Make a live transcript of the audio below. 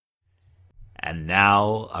And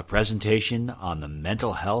now, a presentation on the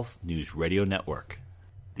Mental Health News Radio Network.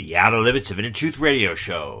 The Outer Limits of Inner Truth Radio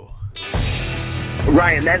Show.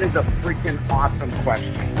 Ryan, that is a freaking awesome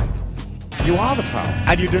question. You are the power,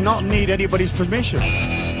 and you do not need anybody's permission.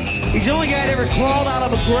 He's the only guy that ever crawled out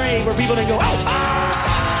of a grave where people didn't go, oh,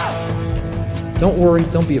 ah! Don't worry,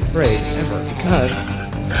 don't be afraid, ever, because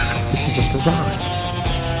this is just a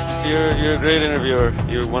ride. You're a great interviewer.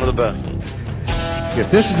 You're one of the best. If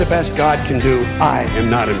this is the best God can do, I am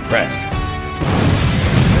not impressed.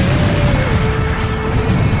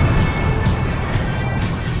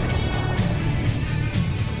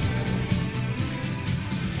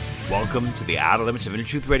 Welcome to the Outer Limits of Inner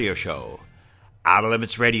Truth Radio Show.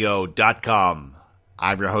 OuterLimitsRadio.com.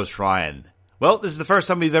 I'm your host, Ryan. Well, this is the first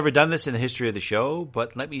time we've ever done this in the history of the show,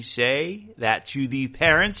 but let me say that to the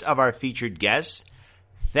parents of our featured guests,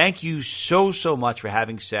 thank you so much for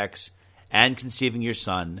having sex and conceiving your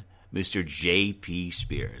son, Mr. JP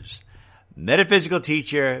Sears. Metaphysical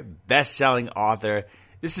teacher, best-selling author.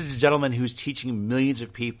 This is a gentleman who's teaching millions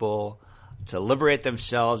of people to liberate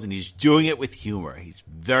themselves, and he's doing it with humor. He's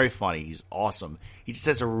very funny. He's awesome. He just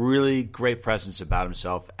has a really great presence about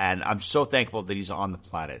himself, and I'm so thankful that he's on the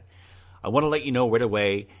planet. I want to let you know right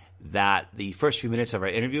away that the first few minutes of our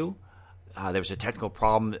interview, there was a technical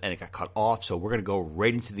problem and it got cut off, so we're going to go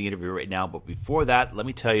right into the interview right now. But before that, let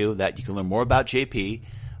me tell you that you can learn more about JP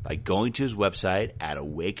by going to his website at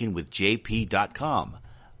awakenwithjp.com.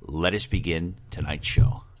 Let us begin tonight's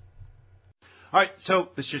show. All right, so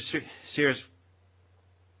Mr. Sears,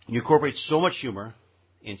 you incorporate so much humor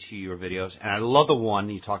into your videos, and I love the one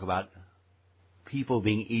you talk about people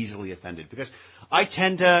being easily offended, because I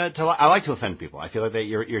tend to I like to offend people. I feel like that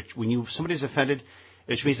you're when somebody's offended,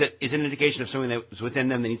 which means that is an indication of something that was within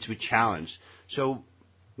them that needs to be challenged. So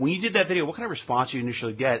when you did that video, what kind of response did you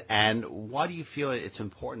initially get, and why do you feel it's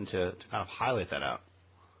important to kind of highlight that out?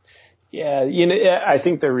 Yeah, I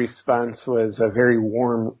think the response was a very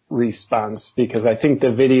warm response, because I think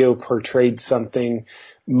the video portrayed something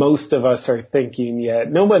most of us are thinking,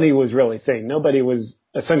 yet nobody was really saying. Nobody was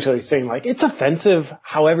essentially saying, like, it's offensive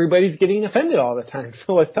how everybody's getting offended all the time.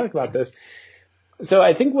 So let's talk about this. So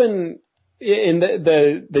I think in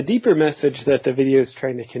the deeper message that the video is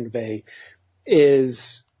trying to convey is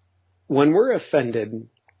when we're offended,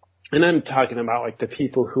 and I'm talking about like the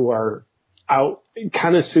people who are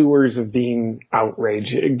connoisseurs of being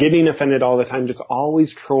outraged, getting offended all the time, just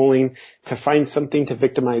always trolling to find something to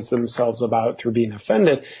victimize themselves about through being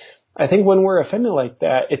offended. I think when we're offended like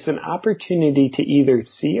that, it's an opportunity to either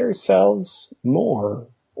see ourselves more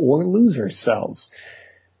or lose ourselves.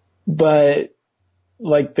 But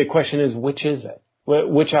like the question is, which is it?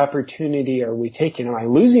 Which opportunity are we taking? Am I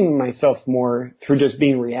losing myself more through just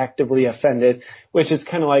being reactively offended, which is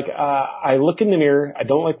kind of like I look in the mirror, I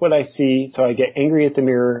don't like what I see, so I get angry at the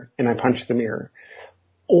mirror and I punch the mirror.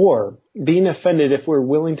 Or being offended if we're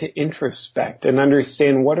willing to introspect and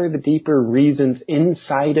understand what are the deeper reasons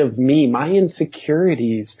inside of me, my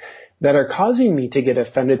insecurities that are causing me to get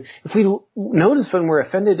offended. If we notice when we're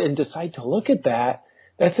offended and decide to look at that,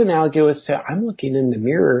 that's analogous to I'm looking in the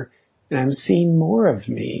mirror and I'm seeing more of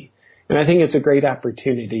me. And I think it's a great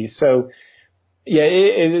opportunity. So, yeah,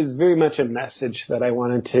 it is very much a message that I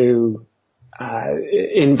wanted to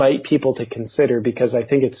invite people to consider, because I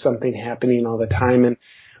think it's something happening all the time. And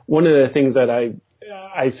one of the things that I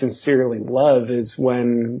sincerely love is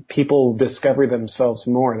when people discover themselves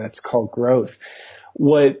more. That's called growth.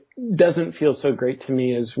 What doesn't feel so great to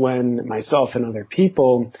me is when myself and other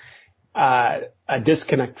people a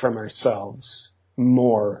disconnect from ourselves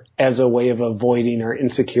more as a way of avoiding our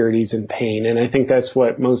insecurities and pain. And I think that's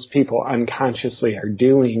what most people unconsciously are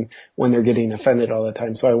doing when they're getting offended all the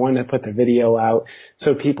time. So I wanted to put the video out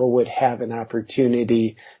so people would have an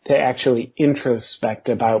opportunity to actually introspect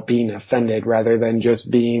about being offended rather than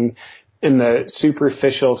just being in the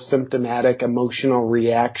superficial, symptomatic, emotional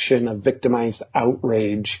reaction of victimized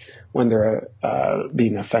outrage when they're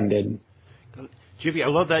being offended. JP, I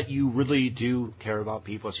love that you really do care about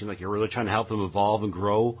people. It seems like you're really trying to help them evolve and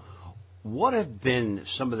grow. What have been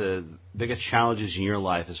some of the biggest challenges in your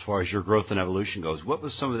life as far as your growth and evolution goes? What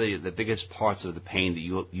was some of the biggest parts of the pain that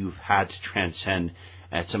you've had to transcend,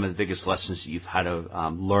 and some of the biggest lessons that you've had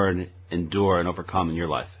to learn, endure, and overcome in your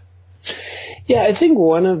life? Yeah, I think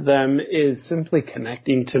one of them is simply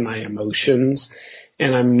connecting to my emotions.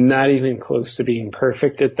 And I'm not even close to being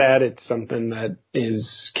perfect at that. It's something that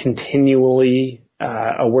is continually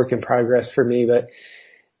a work in progress for me. But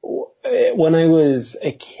when I was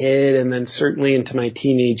a kid, and then certainly into my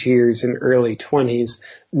teenage years and early 20s,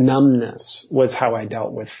 numbness was how I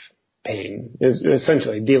dealt with pain, is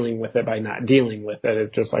essentially dealing with it by not dealing with it.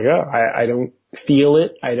 It's just like, oh, I don't feel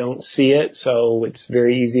it. I don't see it. So it's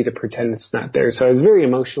very easy to pretend it's not there. So I was very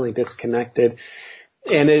emotionally disconnected.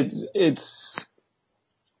 And it's,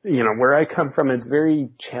 you know, where I come from, it's very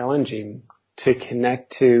challenging to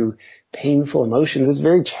connect to painful emotions. It's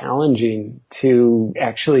very challenging to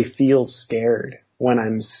actually feel scared when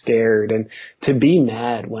I'm scared, and to be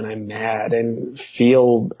mad when I'm mad, and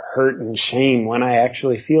feel hurt and shame when I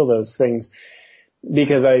actually feel those things.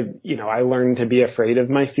 Because I learned to be afraid of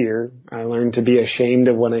my fear. I learned to be ashamed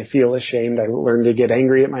of when I feel ashamed. I learned to get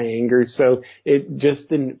angry at my anger. So it just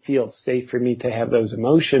didn't feel safe for me to have those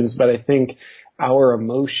emotions. But I think our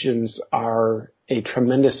emotions are a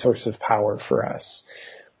tremendous source of power for us.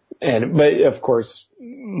 But of course,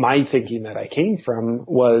 my thinking that I came from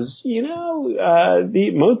was,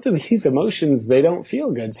 most of these emotions, they don't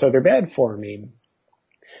feel good, so they're bad for me.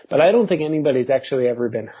 But I don't think anybody's actually ever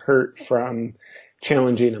been hurt from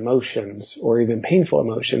challenging emotions or even painful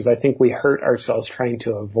emotions. I think we hurt ourselves trying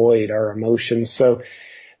to avoid our emotions. So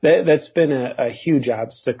that's been a huge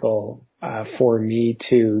obstacle for me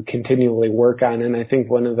to continually work on. And I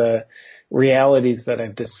think one of the realities that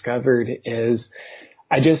I've discovered is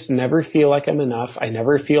I just never feel like I'm enough. I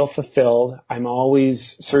never feel fulfilled. I'm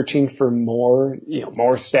always searching for more,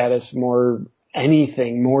 more status, more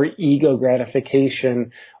anything, more ego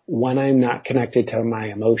gratification when I'm not connected to my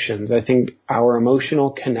emotions. I think our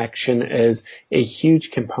emotional connection is a huge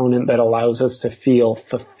component that allows us to feel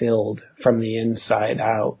fulfilled from the inside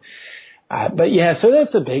out. But yeah, so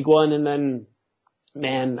that's a big one. And then,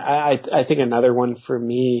 man, I think another one for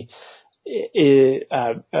me,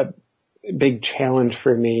 a big challenge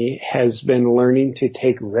for me has been learning to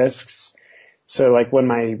take risks. So like when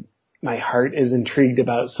my heart is intrigued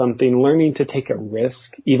about something, learning to take a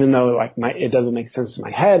risk, even though it doesn't make sense to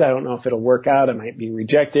my head. I don't know if it'll work out. It might be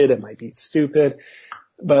rejected. It might be stupid,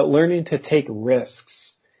 but learning to take risks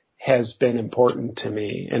has been important to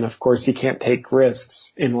me. And of course, you can't take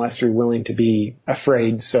risks unless you're willing to be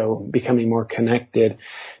afraid. So becoming more connected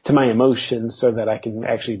to my emotions so that I can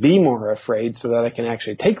actually be more afraid, so that I can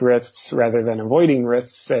actually take risks rather than avoiding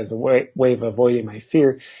risks as a way of avoiding my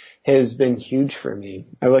fear has been huge for me.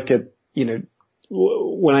 I look at,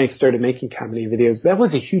 when I started making comedy videos, that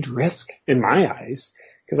was a huge risk in my eyes.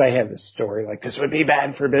 Because I have this story like this would be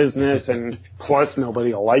bad for business, and plus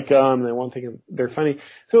nobody will like them. They won't think they're funny.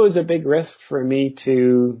 So it was a big risk for me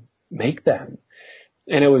to make them.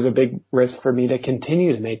 And it was a big risk for me to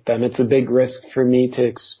continue to make them. It's a big risk for me to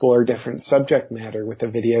explore different subject matter with the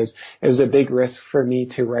videos. It was a big risk for me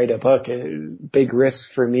to write a book. A big risk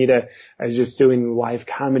for me I was just doing live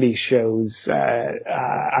comedy shows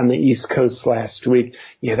on the East Coast last week.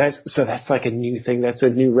 That's like a new thing. That's a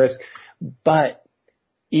new risk. But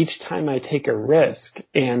each time I take a risk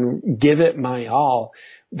and give it my all,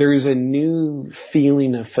 there's a new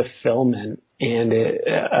feeling of fulfillment and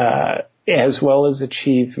as well as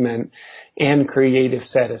achievement and creative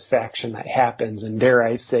satisfaction that happens. And dare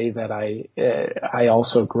I say that I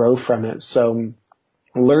also grow from it. So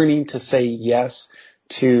learning to say yes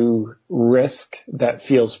to risk that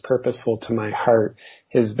feels purposeful to my heart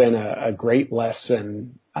has been a great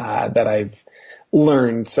lesson that I've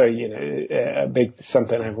learned. So,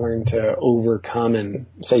 something I've learned to overcome and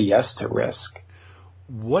say yes to risk.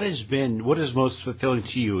 What is most fulfilling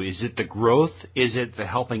to you? Is it the growth? Is it the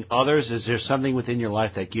helping others? Is there something within your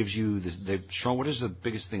life that gives you what is the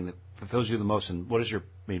biggest thing that fulfills you the most, and what is your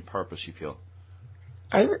main purpose, you feel?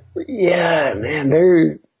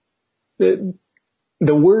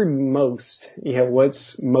 The word most,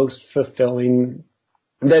 what's most fulfilling,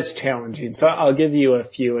 that's challenging. So I'll give you a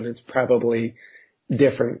few, and it's probably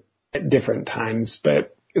different at different times,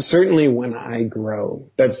 but certainly when I grow,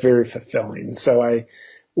 that's very fulfilling. So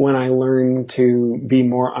when I learn to be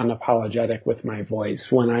more unapologetic with my voice,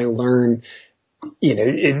 when I learn,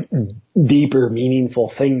 deeper,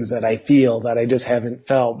 meaningful things that I feel that I just haven't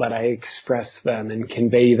felt, but I express them and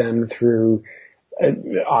convey them through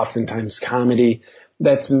oftentimes comedy,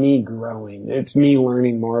 that's me growing. It's me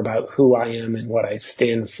learning more about who I am and what I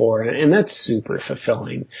stand for. And that's super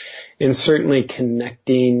fulfilling. And certainly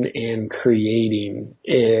connecting and creating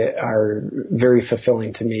are very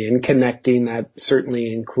fulfilling to me. And connecting, that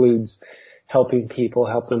certainly includes helping people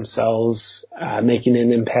help themselves, making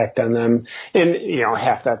an impact on them. And,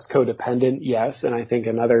 half that's codependent, yes. And I think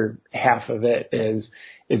another half of it is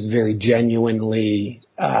very genuinely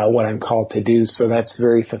what I'm called to do. So that's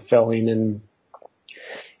very fulfilling. And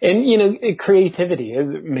creativity is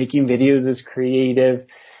making videos is creative.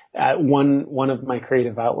 One of my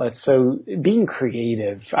creative outlets. So being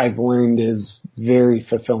creative, I've learned, is very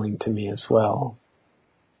fulfilling to me as well.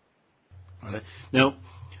 Right. Now,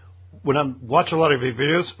 when I'm watching a lot of your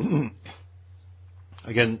videos,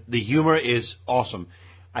 again, the humor is awesome.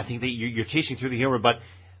 I think that you're teaching through the humor, but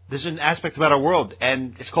there's an aspect about our world,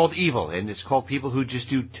 and it's called evil, and it's called people who just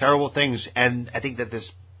do terrible things. And I think that this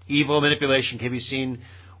evil manipulation can be seen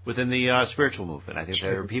within the spiritual movement. I think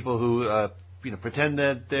there are people who pretend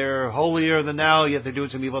that they're holier than thou, yet they're doing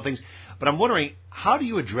some evil things. But I'm wondering, how do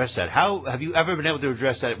you address that? How have you ever been able to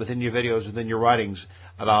address that within your videos, within your writings,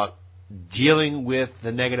 about dealing with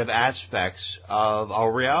the negative aspects of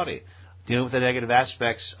our reality? Dealing with the negative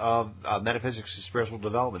aspects of metaphysics and spiritual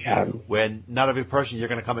development, when not every person you're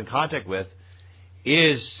going to come in contact with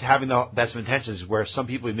is having the best of intentions, where some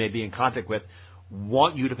people you may be in contact with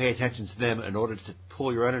want you to pay attention to them in order to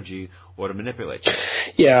pull your energy or to manipulate you.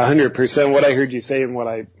 Yeah, 100%. What I heard you say and what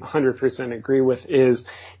I 100% agree with is,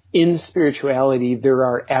 in spirituality, there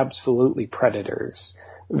are absolutely predators.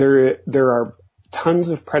 There are tons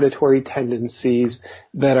of predatory tendencies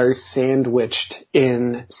that are sandwiched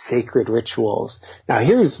in sacred rituals. Now,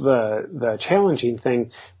 here's the challenging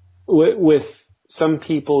thing. With some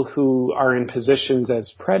people who are in positions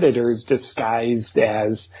as predators disguised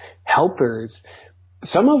as helpers,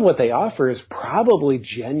 some of what they offer is probably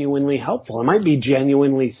genuinely helpful. It might be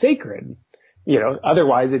genuinely sacred.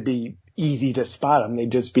 Otherwise it'd be easy to spot them.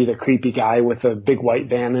 They'd just be the creepy guy with a big white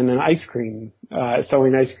van and an ice cream,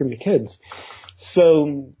 selling ice cream to kids.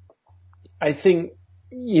 So I think,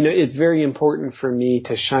 it's very important for me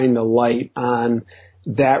to shine the light on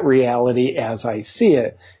that reality as I see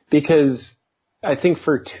it, because I think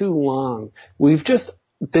for too long we've just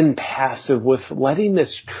been passive with letting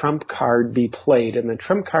this trump card be played. And the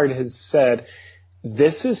trump card has said,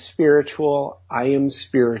 this is spiritual, I am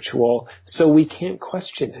spiritual, so we can't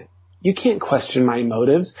question it. You can't question my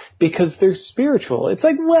motives because they're spiritual. It's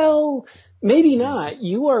like, well, maybe not.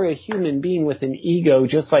 You are a human being with an ego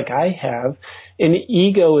just like I have. An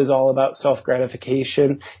ego is all about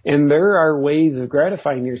self-gratification, and there are ways of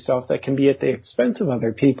gratifying yourself that can be at the expense of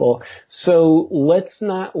other people. So let's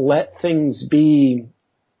not let things be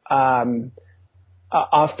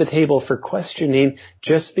off the table for questioning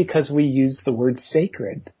just because we use the word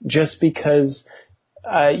sacred, just because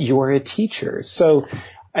you're a teacher. So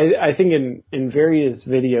I think in various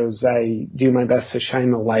videos I do my best to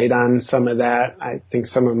shine the light on some of that. I think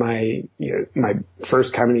some of my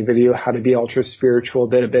first comedy video, How to Be Ultra Spiritual,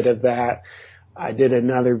 did a bit of that. I did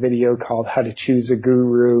another video called How to Choose a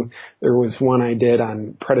Guru. There was one I did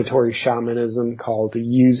on predatory shamanism called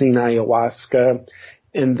Using Ayahuasca.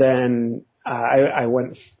 And then I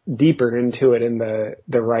went deeper into it in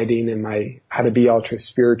the writing in my How to Be Ultra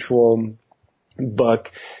Spiritual book.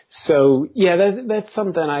 So yeah, that's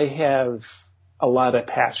something I have a lot of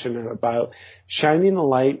passion about, shining the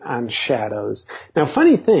light on shadows. Now,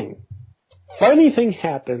 funny thing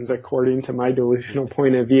happens according to my delusional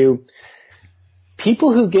point of view.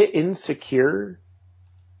 People who get insecure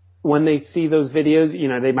when they see those videos,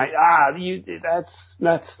 they might,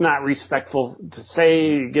 that's not respectful to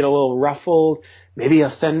say, get a little ruffled, maybe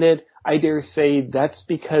offended. I dare say that's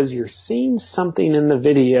because you're seeing something in the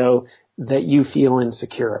video that you feel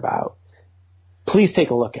insecure about. Please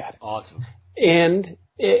take a look at it. Awesome. And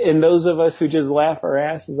those of us who just laugh our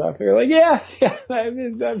asses off, are like, yeah,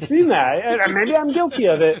 I've seen that. Maybe I'm guilty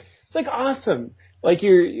of it. It's like, awesome. Like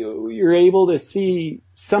you're able to see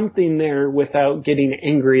something there without getting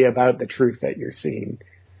angry about the truth that you're seeing.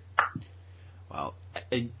 Wow.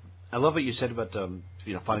 I love what you said about,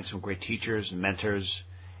 finding some great teachers and mentors.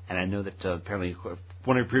 And I know that apparently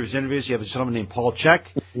one of your previous interviews, you have a gentleman named Paul Chek,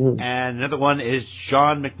 and another one is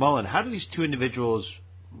John McMullen. Why were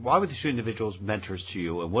these two individuals mentors to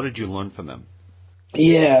you, and what did you learn from them?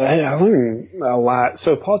 Yeah, I learned a lot.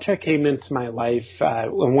 So Paul Chek came into my life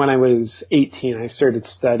when I was 18. I started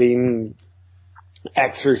studying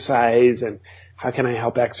exercise and how can I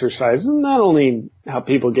help exercise, and not only help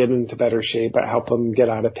people get into better shape, but help them get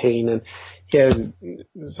out of pain. And he has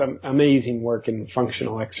some amazing work in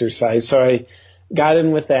functional exercise. So I got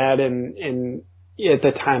in with that, and at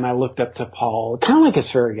the time I looked up to Paul, kind of like a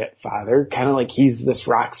surrogate father, kind of like he's this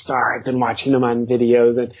rock star. I've been watching him on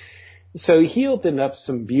videos, and so he opened up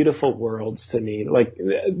some beautiful worlds to me. Like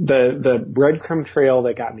the breadcrumb trail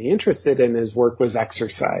that got me interested in his work was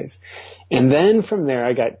exercise. And then from there,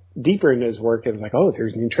 I got deeper into his work and was like, oh,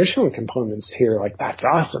 there's nutritional components here. Like, that's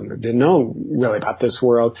awesome. I didn't know really about this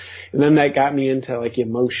world. And then that got me into like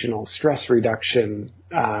emotional stress reduction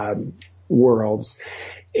worlds.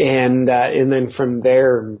 And then from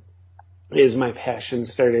there is my passion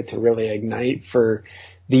started to really ignite for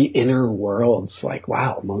the inner worlds, like,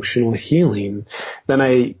 wow, emotional healing. Then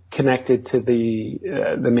I connected to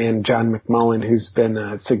the man, John McMullen, who's been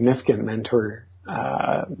a significant mentor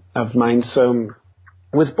of mine. So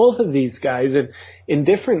with both of these guys, and in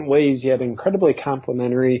different ways, yet incredibly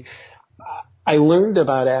complementary, I learned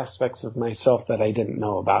about aspects of myself that I didn't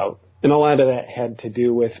know about. And a lot of that had to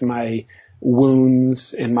do with my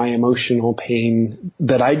wounds and my emotional pain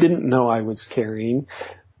that I didn't know I was carrying.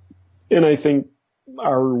 And I think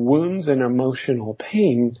our wounds and emotional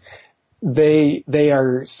pain, they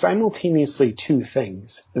are simultaneously two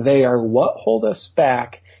things. They are what hold us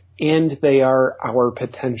back, and they are our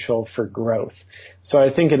potential for growth. So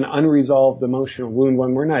I think an unresolved emotional wound,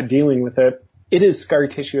 when we're not dealing with it, it is scar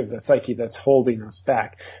tissue of the psyche that's holding us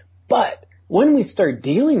back. But when we start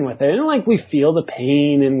dealing with it, and like we feel the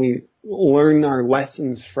pain and we learn our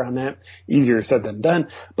lessons from it, easier said than done,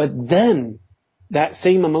 but then that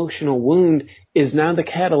same emotional wound is now the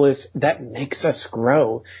catalyst that makes us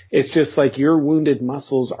grow. It's just like your wounded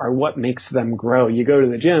muscles are what makes them grow. You go to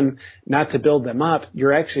the gym not to build them up.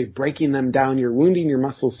 You're actually breaking them down. You're wounding your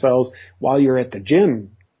muscle cells while you're at the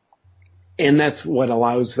gym. And that's what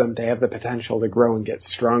allows them to have the potential to grow and get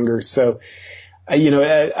stronger. So,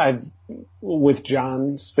 I've with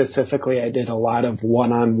John specifically, I did a lot of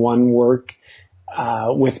one-on-one work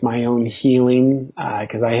with my own healing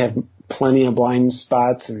because I have plenty of blind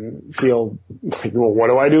spots and feel like, well, what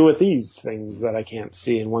do I do with these things that I can't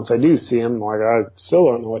see? And once I do see them, like, I still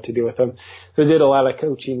don't know what to do with them. So I did a lot of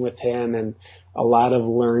coaching with him and a lot of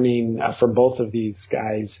learning from both of these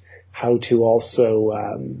guys how to also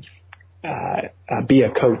be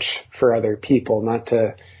a coach for other people, not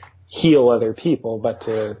to heal other people, but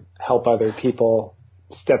to help other people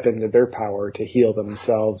step into their power to heal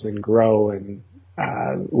themselves and grow and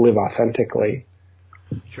live authentically.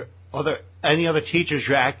 Sure. Are there any other teachers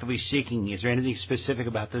you're actively seeking? Is there anything specific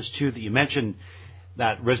about those two that you mentioned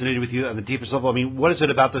that resonated with you on the deepest level? I mean, what is it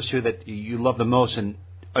about those two that you love the most, and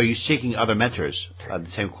are you seeking other mentors of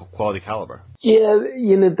the same quality caliber? Yeah,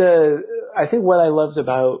 I think what I loved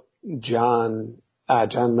about John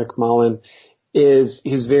McMullen is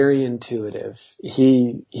he's very intuitive.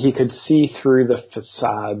 He could see through the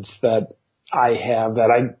facades that I have that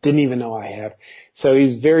I didn't even know I have. So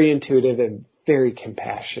he's very intuitive and very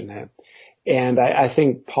compassionate. And I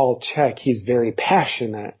think Paul Chek, he's very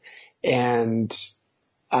passionate. And,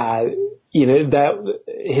 that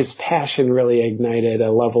his passion really ignited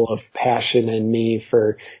a level of passion in me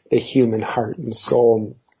for the human heart and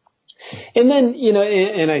soul. And then,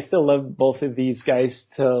 and I still love both of these guys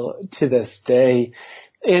to this day.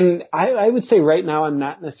 And I would say right now I'm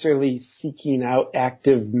not necessarily seeking out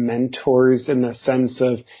active mentors in the sense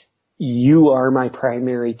of you are my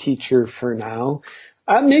primary teacher for now.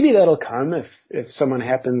 Maybe that'll come if someone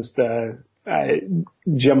happens to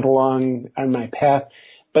jump along on my path.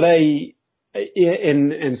 But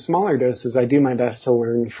in smaller doses, I do my best to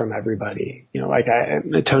learn from everybody.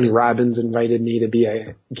 Tony Robbins invited me to be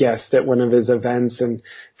a guest at one of his events, and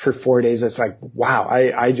for 4 days, it's like, wow,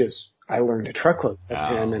 I learned a truckload with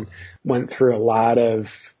him and went through a lot of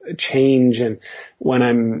change. And when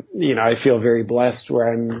I feel very blessed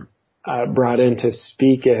where I'm brought in to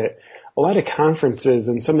speak at a lot of conferences,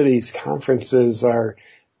 and some of these conferences are,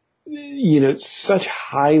 such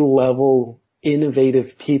high level, innovative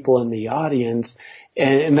people in the audience.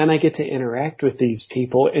 And then I get to interact with these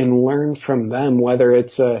people and learn from them, whether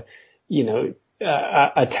it's a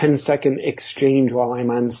 10-second exchange while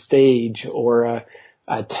I'm on stage, or a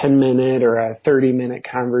 10-minute or a 30-minute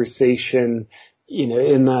conversation,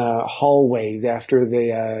 in the hallways after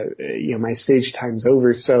my stage time's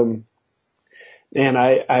over. So, and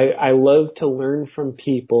I love to learn from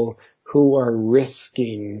people who are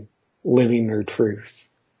risking living their truth.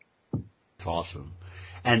 That's awesome.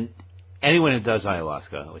 And anyone who does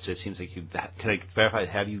ayahuasca, which it seems like can I verify,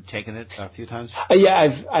 have you taken it a few times?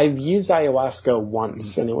 Yeah, I've used ayahuasca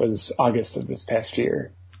once, and it was August of this past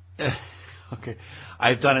year. Okay.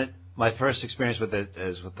 I've done it. My first experience with it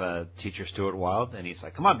is with teacher Stuart Wilde, and he's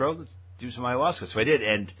like, come on, bro, let's do some ayahuasca. So I did,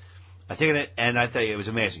 and I taken it, and I thought it was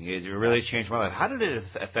amazing. It really changed my life. How did it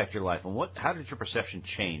affect your life, and how did your perception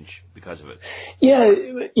change because of it? Yeah,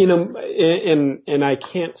 and I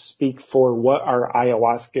can't speak for what our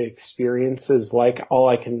ayahuasca experience is like. All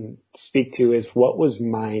I can speak to is what was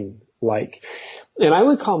mine like. And I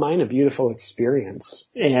would call mine a beautiful experience.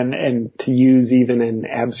 And to use even an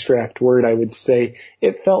abstract word, I would say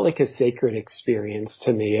it felt like a sacred experience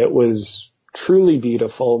to me. It was truly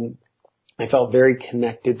beautiful. I felt very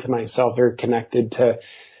connected to myself, very connected to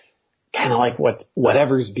kind of like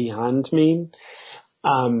whatever's beyond me.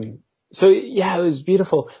 So yeah, it was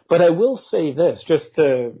beautiful. But I will say this, just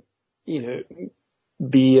to,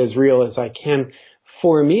 be as real as I can.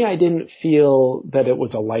 For me, I didn't feel that it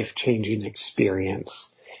was a life-changing experience.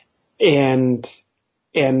 And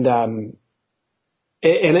I've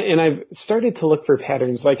started to look for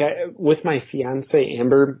patterns. Like with my fiance,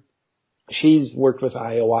 Amber, she's worked with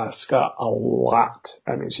ayahuasca a lot.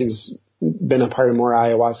 I mean, she's been a part of more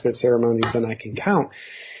ayahuasca ceremonies than I can count.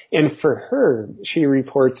 And for her, she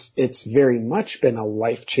reports it's very much been a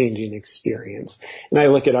life-changing experience. And I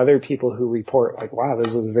look at other people who report like, wow,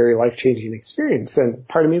 this was a very life-changing experience. And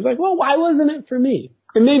part of me is like, well, why wasn't it for me?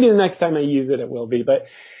 And maybe the next time I use it, it will be. But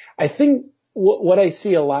I think what I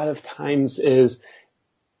see a lot of times is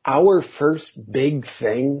our first big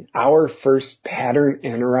thing, our first pattern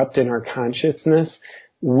interrupt in our consciousness,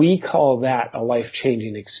 we call that a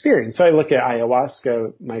life-changing experience. So I look at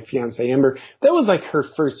ayahuasca, my fiance Amber, that was like her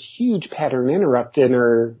first huge pattern interrupt in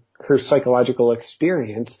her psychological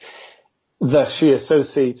experience. Thus, she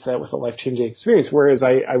associates that with a life-changing experience. Whereas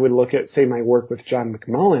I would look at, say, my work with John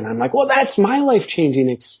McMullen. I'm like, well, that's my life-changing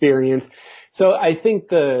experience. So I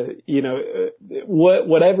think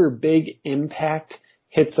whatever big impact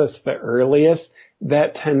hits us the earliest,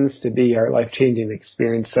 that tends to be our life-changing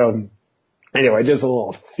experience. So anyway, just a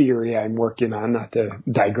little theory I'm working on, not to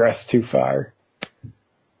digress too far.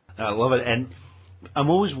 I love it. And I'm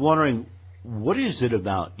always wondering, what is it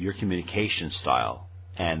about your communication style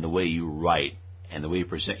and the way you write and the way you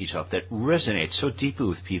present yourself that resonates so deeply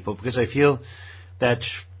with people? Because I feel that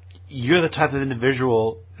you're the type of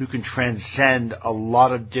individual who can transcend a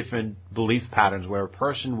lot of different belief patterns where a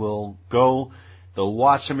person will go, they'll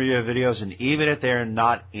watch some of your videos, and even if they're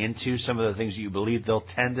not into some of the things that you believe, they'll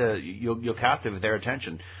tend to, you'll captivate their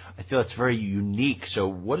attention. I feel it's very unique. So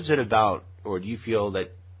what is it about, or do you feel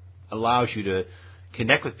that allows you to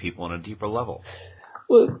connect with people on a deeper level?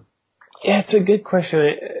 Well, yeah, it's a good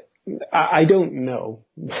question. I don't know.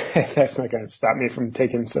 That's not going to stop me from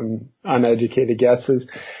taking some uneducated guesses.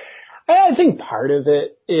 I think part of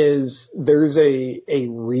it is there's a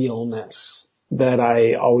realness that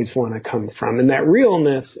I always want to come from. And that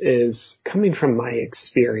realness is coming from my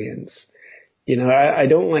experience. I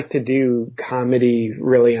don't like to do comedy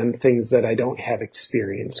really on things that I don't have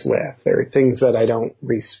experience with or things that I don't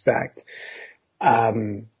respect.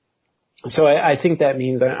 So I think that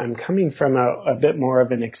means I'm coming from a bit more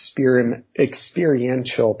of an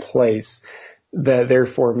experiential place that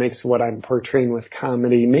therefore makes what I'm portraying with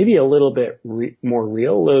comedy maybe a little bit more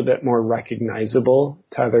real, a little bit more recognizable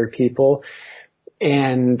to other people.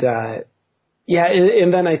 And,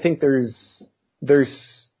 and then I think there's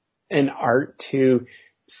an art to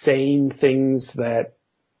saying things that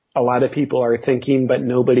a lot of people are thinking, but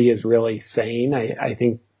nobody is really saying. I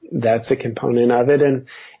think that's a component of it. And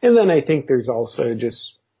then I think there's also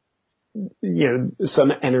just,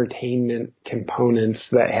 some entertainment components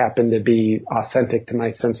that happen to be authentic to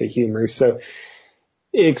my sense of humor. So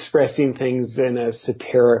expressing things in a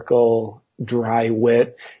satirical, dry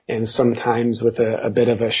wit and sometimes with a bit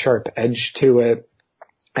of a sharp edge to it,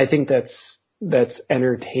 I think that's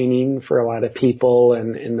entertaining for a lot of people,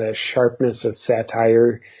 and the sharpness of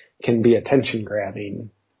satire can be attention grabbing.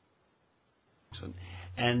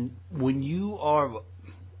 And when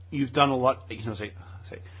you've done a lot,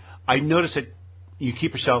 I noticed that you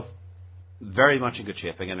keep yourself very much in good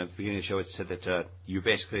shape. Again, at the beginning of the show, it said that you're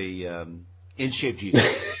basically in shape, Jesus.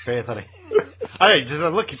 Very athletic. All right, just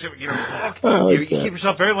look, you keep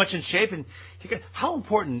yourself very much in shape. And how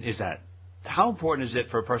important is that? How important is it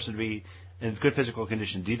for a person to be in good physical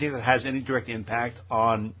condition? Do you think that has any direct impact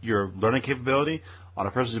on your learning capability, on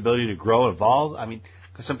a person's ability to grow and evolve? I mean,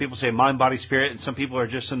 because some people say mind, body, spirit, and some people are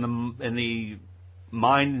just in the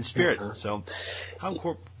mind and spirit. So how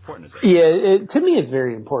important is it? Yeah, to me it's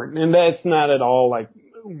very important. And that's not at all like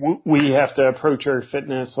we have to approach our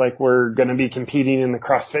fitness like we're going to be competing in the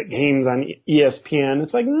CrossFit Games on ESPN.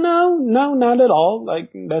 It's like, no, not at all.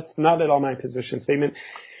 Like, that's not at all my position statement.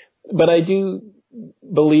 But I do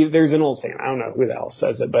believe there's an old saying, I don't know who the hell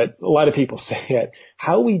says it, but a lot of people say it.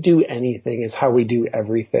 How we do anything is how we do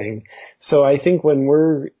everything. So I think when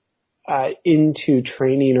we're into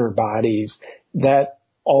training our bodies, that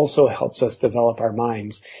also helps us develop our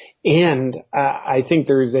minds. And I think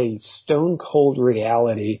there's a stone cold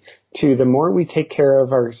reality to the more we take care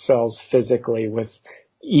of ourselves physically with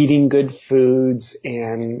eating good foods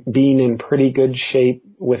and being in pretty good shape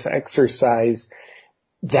with exercise,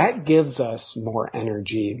 that gives us more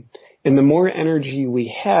energy. And the more energy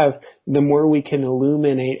we have, the more we can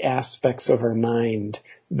illuminate aspects of our mind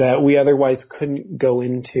that we otherwise couldn't go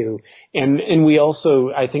into. And we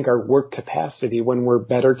also, I think our work capacity, when we're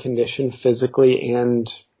better conditioned physically and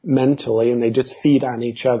mentally, and they just feed on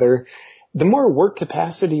each other, the more work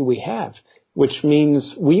capacity we have, which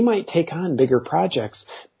means we might take on bigger projects,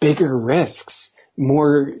 bigger risks,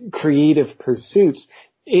 more creative pursuits,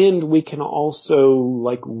 and we can also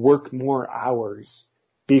like work more hours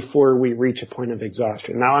before we reach a point of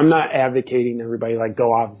exhaustion. Now, I'm not advocating everybody like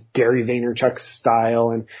go off Gary Vaynerchuk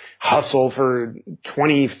style and hustle for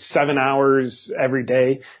 27 hours every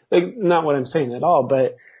day. Like, not what I'm saying at all,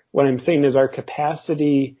 but what I'm saying is our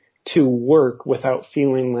capacity to work without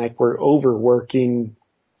feeling like we're overworking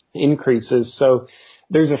increases. So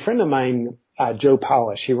there's a friend of mine, Joe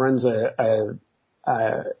Polish. He runs a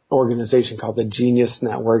organization called the Genius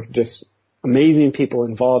Network, just amazing people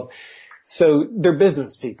involved. So they're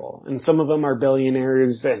business people, and some of them are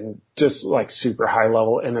billionaires and just like super high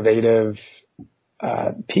level innovative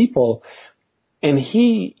people. And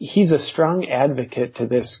he's a strong advocate to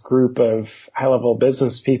this group of high level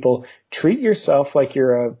business people. Treat yourself like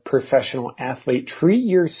you're a professional athlete. Treat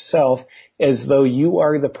yourself as though you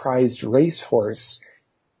are the prized racehorse,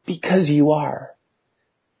 because you are.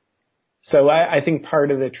 So I think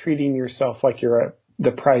part of the treating yourself like you're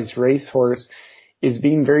the prized racehorse is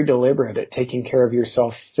being very deliberate at taking care of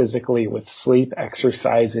yourself physically with sleep,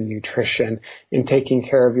 exercise, and nutrition, and taking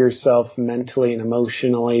care of yourself mentally and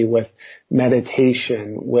emotionally with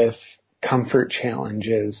meditation, with comfort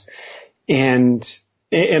challenges. And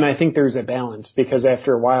I think there's a balance, because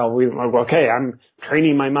after a while we like, okay, I'm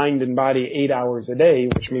training my mind and body 8 hours a day,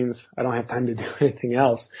 which means I don't have time to do anything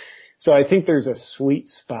else. So I think there's a sweet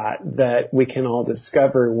spot that we can all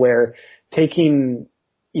discover where taking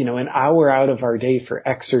an hour out of our day for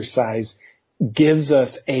exercise gives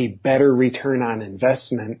us a better return on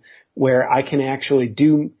investment, where I can actually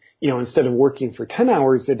do, instead of working for 10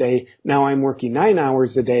 hours a day, now I'm working 9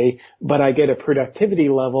 hours a day, but I get a productivity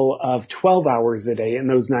level of 12 hours a day in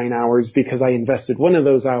those 9 hours because I invested one of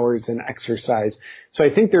those hours in exercise. So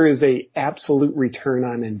I think there is a absolute return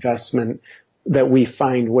on investment that we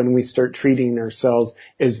find when we start treating ourselves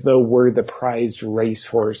as though we're the prized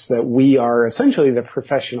racehorse, that we are essentially the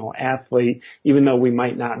professional athlete, even though we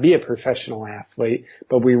might not be a professional athlete,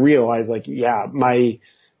 but we realize like, yeah, my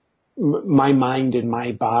mind and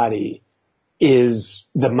my body is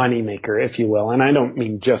the money maker, if you will. And I don't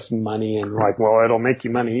mean just money and like, well, it'll make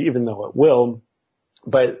you money, even though it will,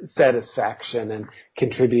 but satisfaction and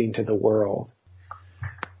contributing to the world.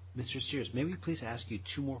 Mr. Sears, may we please ask you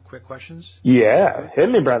 2 more quick questions? Yeah,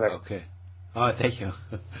 hit me, brother. Okay. Thank you.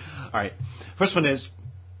 All right. First one is,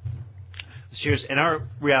 Sears, in our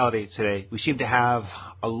reality today, we seem to have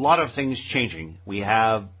a lot of things changing. We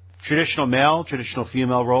have traditional male, traditional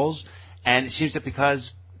female roles, and it seems that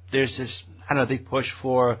because there's this, big push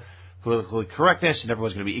for political correctness and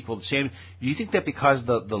everyone's going to be equal the same, do you think that because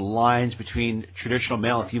the lines between traditional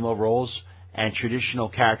male and female roles and traditional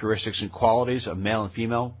characteristics and qualities of male and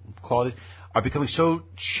female qualities are becoming so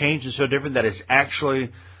changed and so different that it's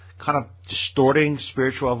actually kind of distorting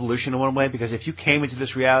spiritual evolution in one way? Because if you came into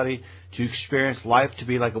this reality to experience life to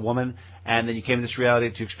be like a woman, and then you came into this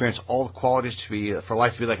reality to experience all the qualities for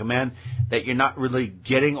life to be like a man, that you're not really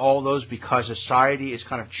getting all those because society is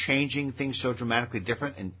kind of changing things so dramatically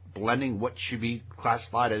different and blending what should be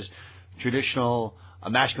classified as traditional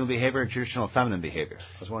masculine behavior and traditional feminine behavior.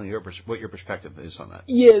 I was wondering what your perspective is on that.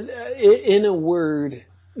 Yeah, in a word,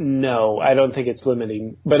 no, I don't think it's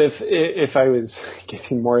limiting. But if I was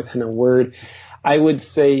giving more than a word, I would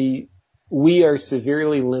say we are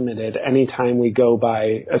severely limited anytime we go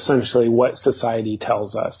by essentially what society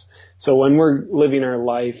tells us. So when we're living our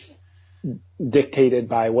life dictated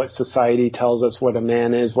by what society tells us what a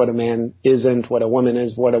man is, what a man isn't, what a woman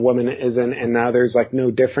is, what a woman isn't, and now there's like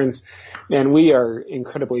no difference, man, we are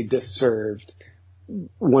incredibly disserved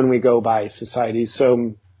when we go by society.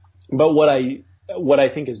 So, but what I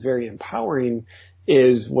think is very empowering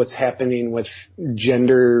is what's happening with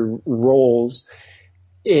gender roles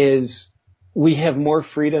is we have more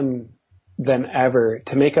freedom than ever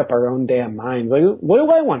to make up our own damn minds. Like, what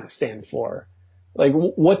do I want to stand for? Like,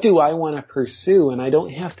 what do I want to pursue? And I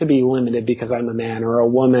don't have to be limited because I'm a man or a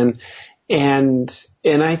woman. And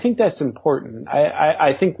I think that's important.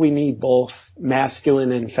 I think we need both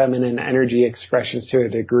masculine and feminine energy expressions to a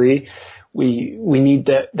degree. We need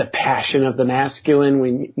the passion of the masculine.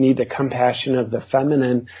 We need the compassion of the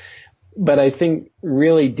feminine. But I think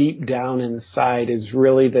really deep down inside is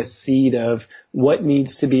really the seed of what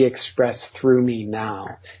needs to be expressed through me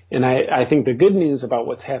now. And I think the good news about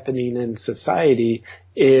what's happening in society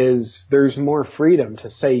is there's more freedom to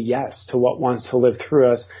say yes to what wants to live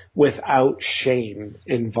through us without shame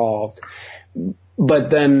involved. But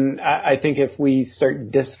then I think if we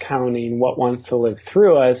start discounting what wants to live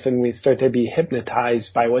through us and we start to be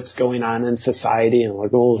hypnotized by what's going on in society and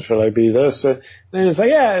like, oh, should I be this? Then it's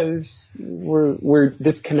like, we're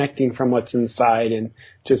disconnecting from what's inside and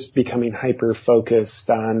just becoming hyper-focused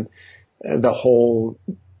on the whole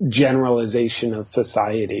generalization of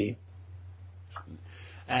society.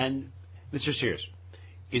 And Mr. Sears,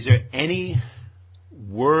 is there any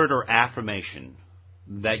word or affirmation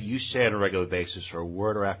that you say on a regular basis, or a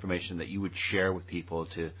word or affirmation that you would share with people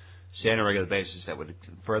to say on a regular basis that would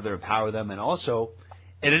further empower them? And also,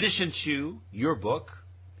 in addition to your book,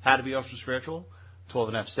 How to Be Ultra Spiritual, 12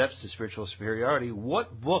 and a Half Steps to Spiritual Superiority,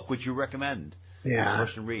 what book would you recommend a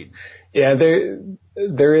person read? Yeah,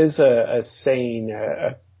 there is a saying,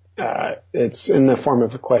 it's in the form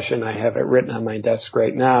of a question. I have it written on my desk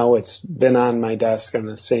right now. It's been on my desk on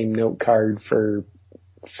the same note card for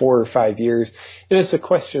 4 or 5 years. And it's a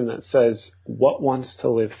question that says, what wants to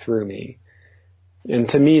live through me? And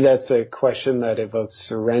to me, that's a question that evokes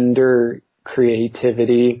surrender,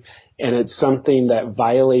 creativity, and it's something that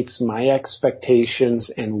violates my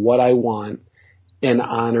expectations and what I want in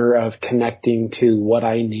honor of connecting to what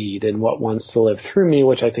I need and what wants to live through me,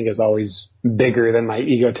 which I think is always bigger than my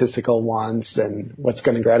egotistical wants and what's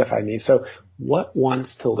going to gratify me. So what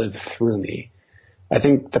wants to live through me? I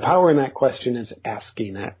think the power in that question is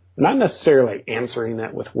asking it, not necessarily answering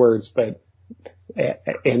it with words, but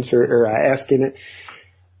asking it.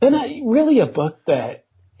 Then really a book that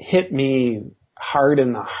hit me hard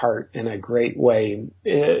in the heart in a great way.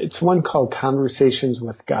 It's one called Conversations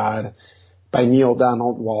with God by Neale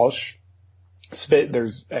Donald Walsch.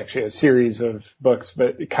 There's actually a series of books,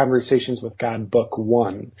 but Conversations with God, Book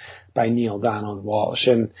 1 by Neale Donald Walsch.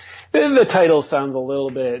 And the title sounds a little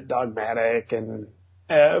bit dogmatic,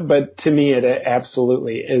 but to me it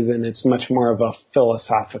absolutely isn't. It's much more of a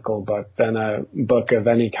philosophical book than a book of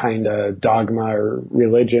any kind of dogma or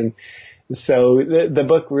religion. So the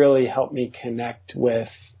book really helped me connect with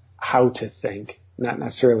how to think, not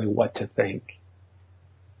necessarily what to think.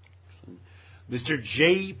 Mr.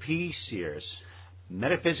 JP Sears,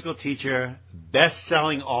 metaphysical teacher,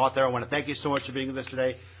 best-selling author. I want to thank you so much for being with us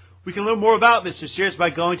today. We can learn more about Mr. Sears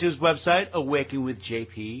by going to his website,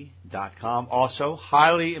 awakeningwithjp.com. Also,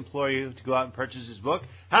 highly implore you to go out and purchase his book,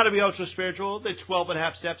 How to Be Ultra Spiritual, the 12 and a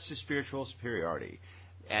Half Steps to Spiritual Superiority.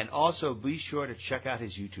 And also, be sure to check out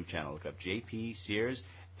his YouTube channel. Look up JP Sears,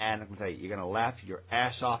 and I'm going to tell you, you're going to laugh your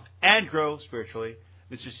ass off and grow spiritually.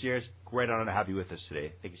 Mr. Sears, great honor to have you with us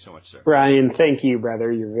today. Thank you so much, sir. Ryan, thank you,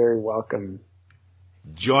 brother. You're very welcome.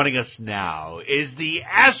 Joining us now is the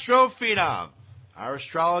Astro Phenom, our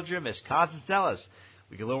astrologer, Miss Constance Ellis.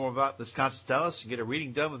 We can learn more about Miss Constance Ellis and get a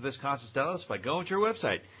reading done with Miss Constance Ellis by going to her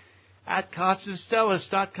website at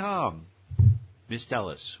ConstanceEllis.com. Miss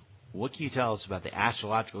Ellis, what can you tell us about the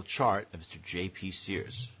astrological chart of Mr. J.P.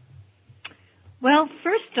 Sears? Well,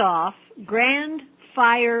 first off, Grand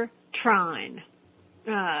Fire Trine.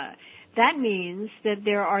 That means that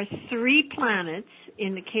there are 3 planets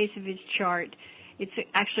in the case of his chart. It's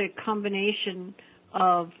actually a combination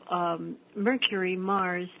of Mercury,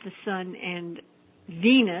 Mars, the Sun, and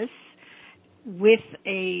Venus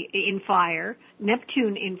in fire,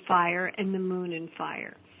 Neptune in fire, and the Moon in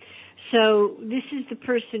fire. So this is the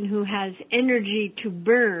person who has energy to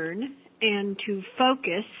burn and to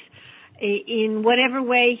focus in whatever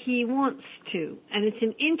way he wants to. And it's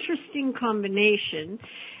an interesting combination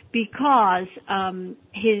because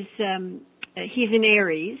he's in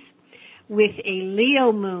Aries with a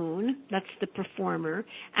Leo moon, that's the performer,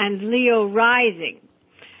 and Leo rising.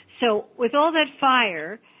 So with all that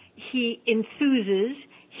fire, he enthuses,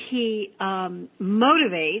 he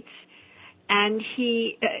motivates, and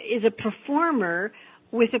he is a performer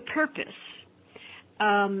with a purpose.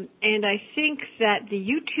 And I think that the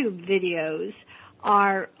YouTube videos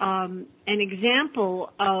are an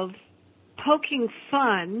example of poking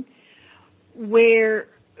fun where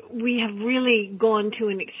we have really gone to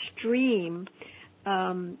an extreme.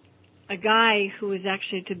 A guy who is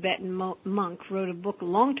actually a Tibetan monk wrote a book a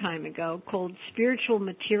long time ago called Spiritual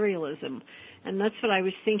Materialism. And that's what I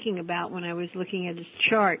was thinking about when I was looking at his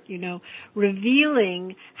chart,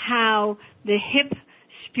 revealing how the hip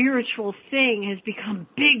spiritual thing has become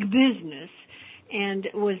big business and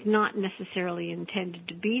was not necessarily intended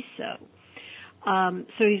to be so.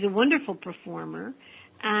 So he's a wonderful performer,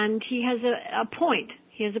 and he has a point.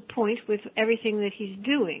 He has a point with everything that he's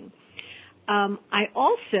doing. I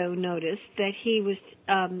also noticed that he was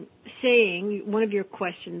saying, one of your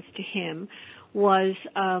questions to him was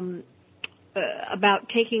about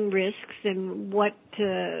taking risks and what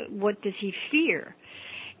does he fear.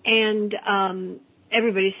 And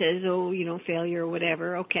everybody says, oh, failure or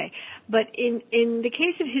whatever. Okay. But in the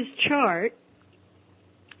case of his chart,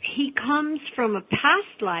 he comes from a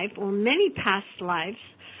past life, or many past lives,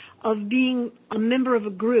 of being a member of a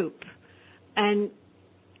group, and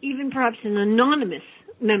even perhaps an anonymous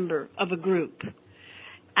member of a group.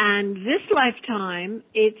 And this lifetime,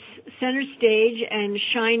 it's center stage and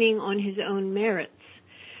shining on his own merits.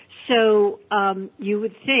 So you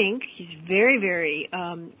would think he's very, very,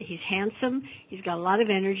 he's handsome, he's got a lot of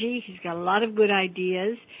energy, he's got a lot of good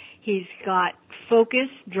ideas, he's got focus,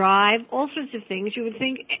 drive, all sorts of things. You would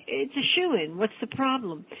think it's a shoo-in. What's the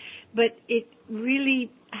problem? But it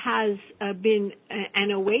really has been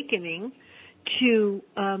an awakening to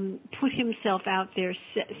put himself out there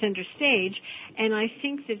center stage, and I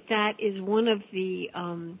think that is one of the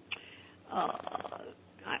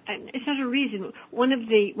it's not a reason. One of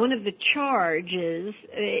the charges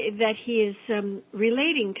that he is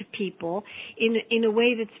relating to people in a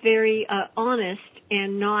way that's very honest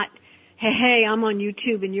and not, hey, I'm on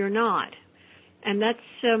YouTube and you're not, and that's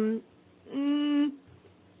not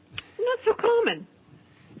so common.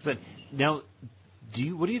 So now,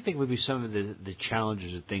 what do you think would be some of the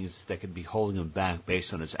challenges or things that could be holding him back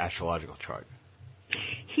based on his astrological chart?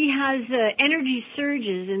 He has energy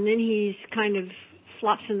surges, and then he's kind of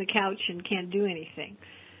flops on the couch and can't do anything.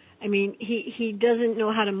 I mean, he doesn't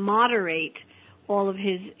know how to moderate all of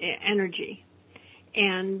his energy.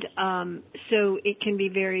 And so it can be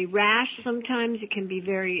very rash sometimes. It can be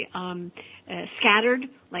very scattered,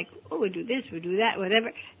 like, oh, we'll do this, we'll do that,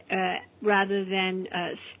 whatever, rather than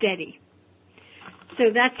steady. So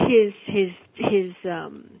that's his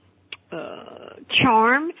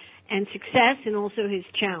charm and success, and also his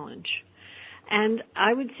challenge. And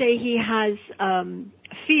I would say he has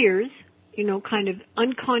fears, kind of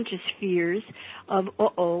unconscious fears of,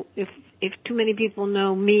 if too many people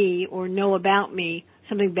know me or know about me,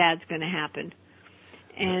 something bad's going to happen.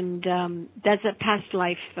 And that's a past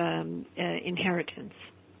life inheritance.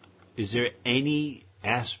 Is there any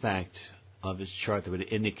aspect of his chart that would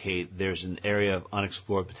indicate there's an area of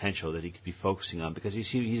unexplored potential that he could be focusing on? Because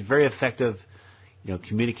he's very effective,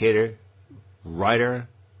 communicator, writer,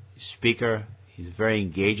 speaker. He's very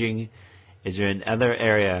engaging. Is there another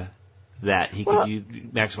area that he could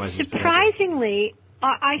maximize his potential? Surprisingly,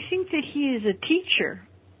 I think that he is a teacher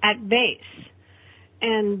at base.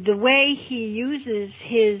 And the way he uses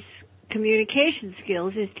his communication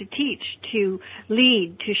skills is to teach, to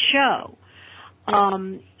lead, to show.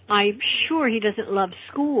 I'm sure he doesn't love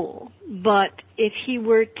school, but if he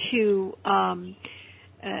were to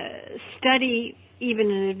study even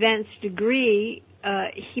an advanced degree,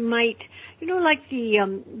 he might,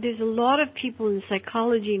 there's a lot of people in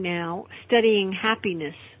psychology now studying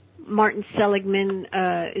happiness. Martin Seligman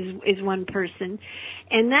is one person,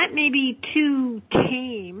 and that may be too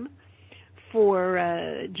tame for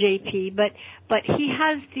JP, but he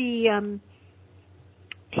has the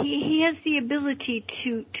he has the ability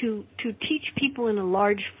to teach people in a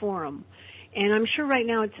large forum, and I'm sure right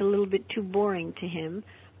now it's a little bit too boring to him,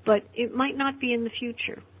 but it might not be in the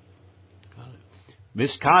future.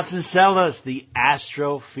 Miss Constance Sellas, the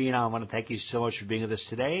Astro Phenom, I want to thank you so much for being with us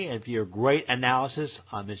today and for your great analysis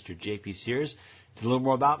on Mr. JP Sears. To learn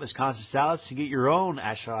more about Miss Constance Sellas, to get your own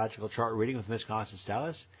astrological chart reading with Miss Constance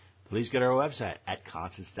Sellas, please go to our website at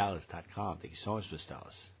ConstanceSellas.com. Thank you so much, Miss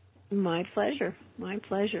Sellas. My pleasure. My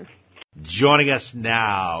pleasure. Joining us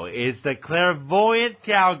now is the clairvoyant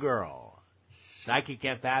cowgirl, psychic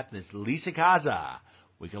empath, Miss Lisa Kaza.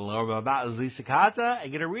 We can learn more about Lisa Kaza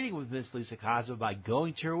and get a reading with Miss Lisa Kaza by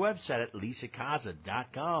going to her website at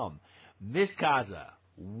LisaKaza.com. Miss Kaza,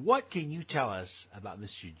 what can you tell us about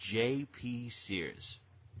Mr. J.P. Sears?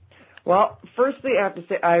 Well, firstly, I have to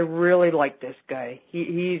say I really like this guy.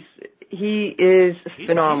 He is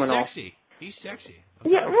phenomenal. He's sexy.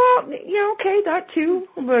 Okay. Yeah, well, okay, that too.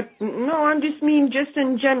 But no, I just mean just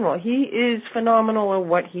in general. He is phenomenal at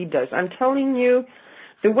what he does. I'm telling you,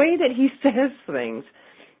 the way that he says things,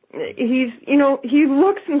 he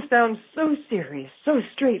looks and sounds so serious, so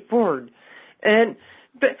straightforward.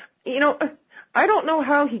 But I don't know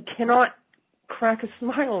how he cannot crack a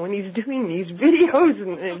smile when he's doing these videos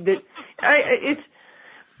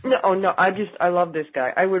I love this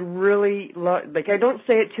guy. I would really love, I don't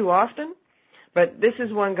say it too often, but this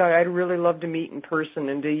is one guy I'd really love to meet in person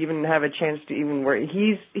and to even have a chance to even work.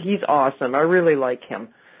 He's awesome. I really like him.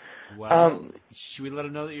 Well, should we let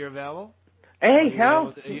him know that you're available? Hey,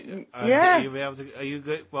 hell, yeah. Are you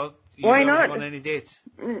good? Well, why not? On any dates?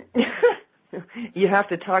 You have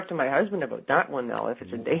to talk to my husband about that one now, if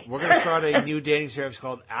it's a date. We're going to start a new dating service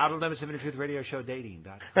called Out of Limits Truth Radio Show Dating.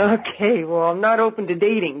 Okay, well, I'm not open to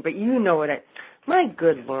dating, but you know what My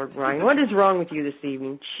good Lord, Ryan, what is wrong with you this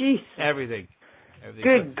evening? Jeez. Everything.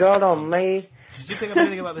 Good God Almighty. Did you pick up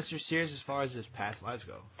anything about Mr. Sears as far as his past lives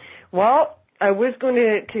go? Well, I was going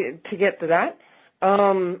to get to that.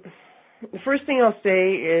 The first thing I'll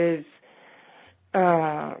say is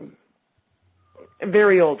a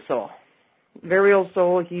very old soul. Very old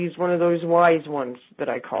soul. He's one of those wise ones that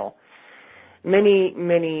I call.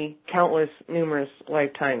 Many, countless, numerous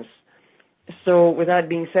lifetimes. So with that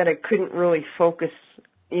being said, I couldn't really focus,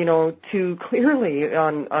 too clearly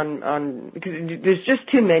on because there's just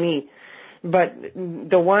too many. But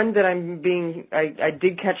the one that I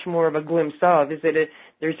did catch more of a glimpse of is that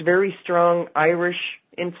there's very strong Irish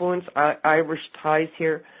influence, Irish ties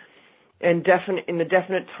here, and in the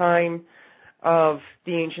definite time of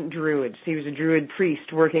the ancient Druids. He was a Druid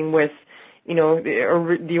priest working with, old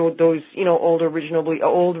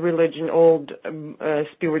religion, old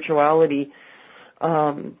spirituality.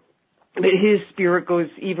 But his spirit goes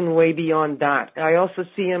even way beyond that. I also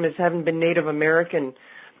see him as having been Native American,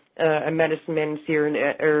 a medicine man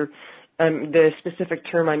here, the specific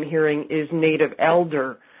term I'm hearing is Native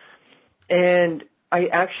Elder. And I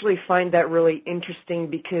actually find that really interesting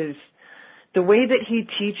because the way that he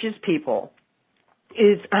teaches people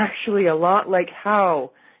is actually a lot like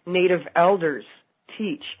how Native Elders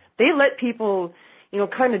teach. They let people,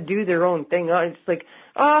 kind of do their own thing. It's like,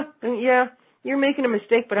 yeah, you're making a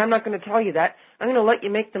mistake, but I'm not going to tell you that. I'm going to let you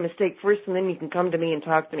make the mistake first, and then you can come to me and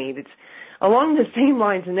talk to me. It's along the same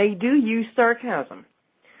lines, and they do use sarcasm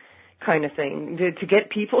kind of thing to get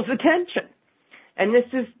people's attention. And this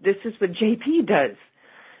is what JP does.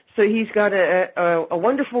 So he's got a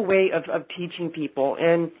wonderful way of teaching people.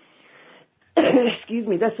 And excuse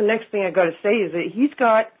me, that's the next thing I got to say is that he's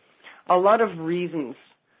got a lot of reasons,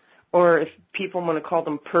 or if people want to call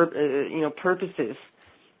them purposes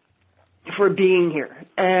for being here.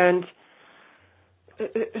 And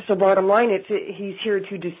so bottom line, he's here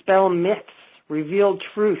to dispel myths, reveal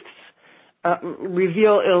truths,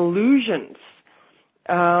 reveal illusions,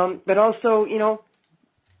 but also,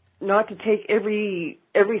 not to take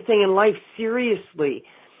everything in life seriously,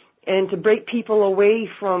 and to break people away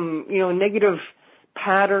from, negative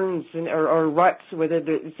patterns or ruts, whether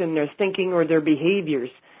it's in their thinking or their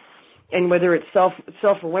behaviors, and whether it's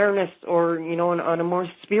self-awareness or, on a more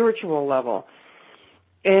spiritual level.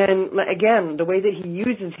 And again, the way that he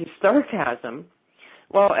uses his sarcasm,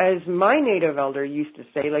 well, as my Native Elder used to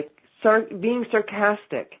say, being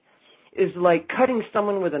sarcastic is like cutting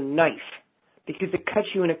someone with a knife, because it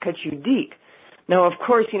cuts you and it cuts you deep. Now, of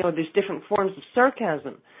course, there's different forms of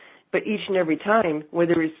sarcasm, but each and every time,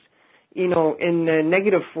 whether it's, in the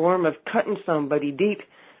negative form of cutting somebody deep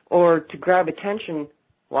or to grab attention,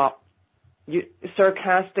 well,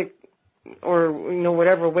 sarcastic or,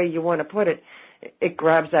 whatever way you want to put it, it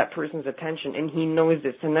grabs that person's attention, and he knows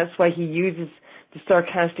this, and that's why he uses the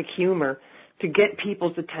sarcastic humor to get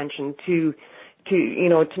people's attention, to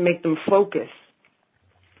make them focus.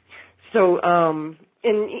 So, and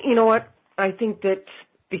you know what? I think that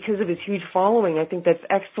because of his huge following, I think that's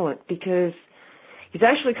excellent, because he's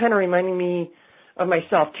actually kind of reminding me of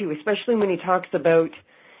myself too, especially when he talks about,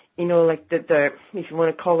 like the if you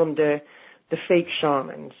want to call them the fake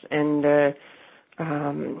shamans and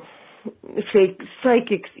fake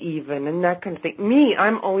psychics even, and that kind of thing. Me,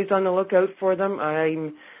 I'm always on the lookout for them.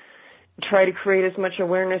 I try to create as much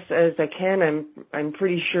awareness as I can. I'm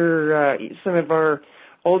pretty sure some of our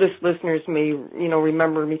oldest listeners may,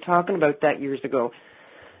 remember me talking about that years ago.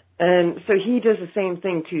 And so he does the same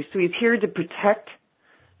thing too. So he's here to protect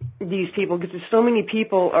these people, because there's so many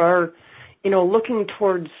people are, looking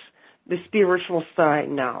towards the spiritual side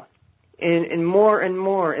now. And more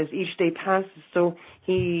as each day passes. So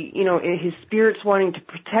he, his spirit's wanting to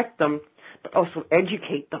protect them, but also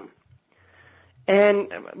educate them.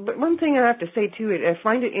 But one thing I have to say too, I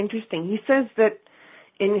find it interesting. He says that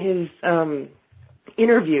in his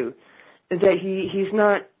interview that he's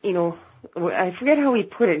not, I forget how he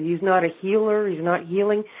put it. He's not a healer. He's not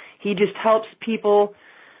healing. He just helps people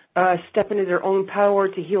step into their own power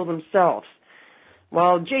to heal themselves.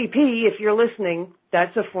 Well, JP, if you're listening,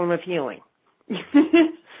 that's a form of healing.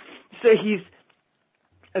 So he's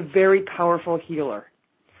a very powerful healer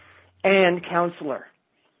and counselor.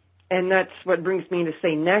 And that's what brings me to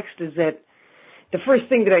say next is that the first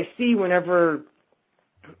thing that I see whenever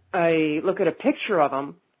I look at a picture of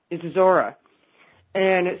him is his aura.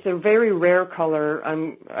 And it's a very rare color.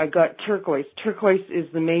 I got turquoise. Turquoise is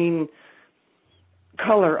the main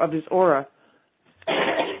color of his aura.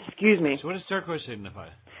 Excuse me. So what does turquoise signify?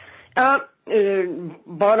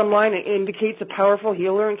 Bottom line, it indicates a powerful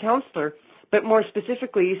healer and counselor, but more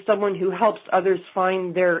specifically, someone who helps others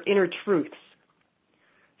find their inner truths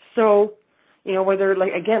So, whether,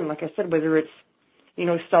 like I said, whether it's,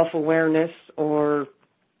 self-awareness or,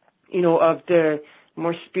 of the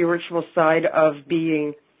more spiritual side of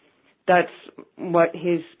being, that's what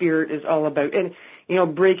his spirit is all about. And,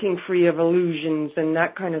 breaking free of illusions and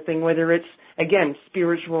that kind of thing, whether it's, again,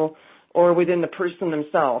 spiritual or within the person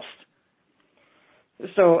themselves.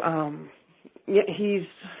 So, he's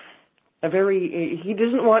he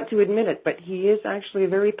doesn't want to admit it, but he is actually a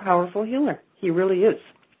very powerful healer. He really is.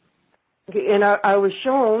 And I was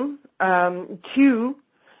shown 2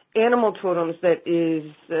 animal totems that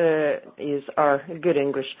is our good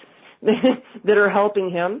English that are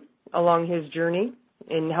helping him along his journey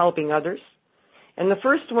in helping others. And the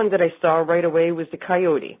first one that I saw right away was the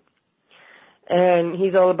coyote. And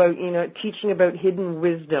he's all about, teaching about hidden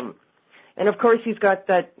wisdom. And of course he's got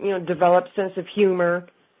that, developed sense of humor,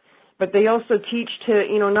 but they also teach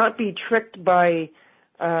to, not be tricked by,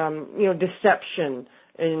 deception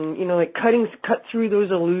and, cut through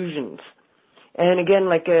those illusions. And again,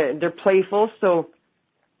 they're playful, so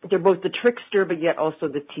they're both the trickster, but yet also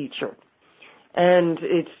the teacher. And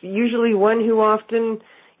it's usually one who often,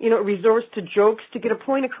 resorts to jokes to get a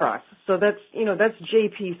point across. So that's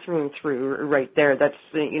JP through and through right there. That's,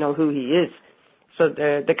 who he is. So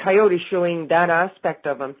the coyote is showing that aspect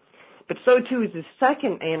of him. But so too is his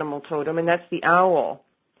second animal totem, and that's the owl.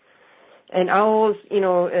 And owls,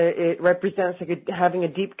 it represents having a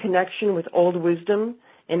deep connection with old wisdom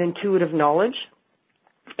and intuitive knowledge.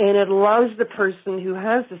 And it allows the person who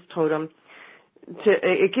has this totem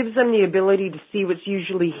it gives them the ability to see what's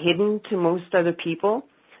usually hidden to most other people.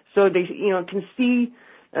 So they, can see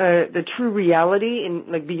the true reality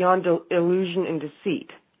and beyond illusion and deceit.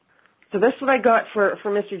 So that's what I got for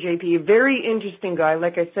Mr. JP. A very interesting guy.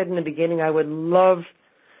 Like I said in the beginning, I would love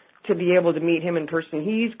to be able to meet him in person.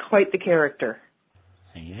 He's quite the character.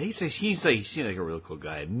 Yeah, he seems like a real cool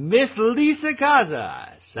guy. Miss Lisa Casa,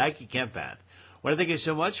 psychic empath. I want to thank you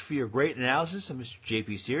so much for your great analysis of Mr.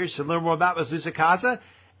 JP Sears. To learn more about Miss Lisa Casa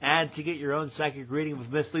and to get your own psychic reading with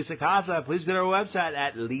Miss Lisa Casa, please go to our website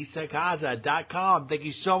at lisacasa.com. Thank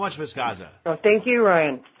you so much, Miss Casa. Oh, thank you,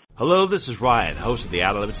 Ryan. Hello, this is Ryan, host of the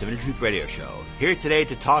Outer Limits of Inner Truth radio show. Here today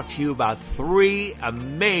to talk to you about 3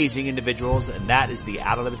 amazing individuals, and that is the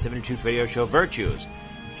Outer Limits of Inner Truth radio show virtues.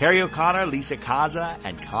 Carrie O'Connor, Lisa Casa,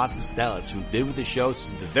 and Constance Stellis, who've been with the show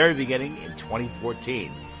since the very beginning in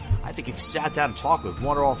 2014. I think if you sat down and talked with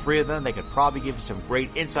one or all 3 of them, they could probably give you some great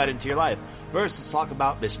insight into your life. First, let's talk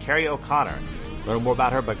about Miss Carrie O'Connor. Learn more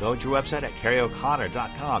about her by going to her website at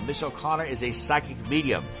carrieoconnor.com. Miss O'Connor is a psychic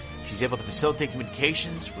medium. She's able to facilitate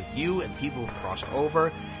communications with you and people who've crossed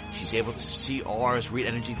over. She's able to see auras, read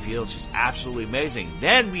energy fields. She's absolutely amazing.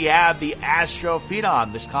 Then we have the Astro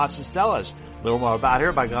Phenom, Miss Constance Stellis. Learn more about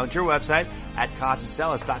her by going to her website at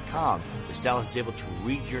constancestellis.com. Miss Stellis is able to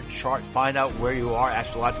read your chart, find out where you are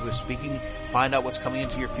astrologically speaking, find out what's coming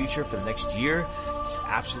into your future for the next year. She's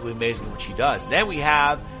absolutely amazing at what she does. Then we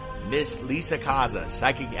have Miss Lisa Casa,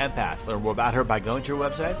 psychic empath. Learn more about her by going to her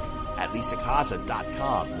website at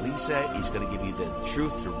lisacasa.com. Lisa is going to give you the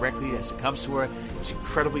truth directly as it comes to her. She's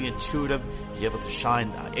incredibly intuitive. She's able to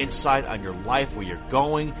shine insight on your life, where you're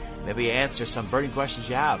going, maybe answer some burning questions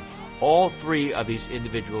you have. All 3 of these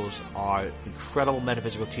individuals are incredible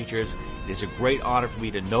metaphysical teachers. It is a great honor for me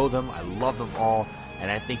to know them. I love them all, and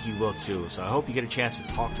I think you will too. So I hope you get a chance to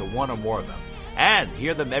talk to one or more of them. And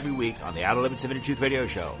hear them every week on the Outer Limits of Inner Truth radio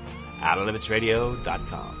show,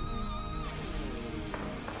 outerlimitsradio.com.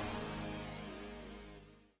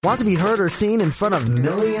 Want to be heard or seen in front of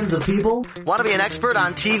millions of people? Want to be an expert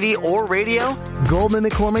on TV or radio? Goldman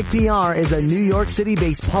McCormick PR is a New York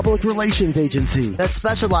City-based public relations agency that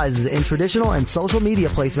specializes in traditional and social media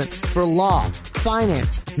placement for law,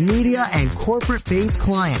 finance, media, and corporate-based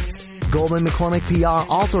clients. Goldman McCormick PR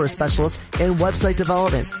also are specialists in website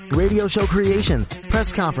development, radio show creation,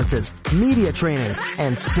 press conferences, media training,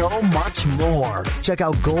 and so much more. Check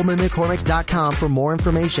out GoldmanMcCormick.com for more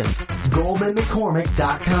information.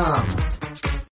 GoldmanMcCormick.com.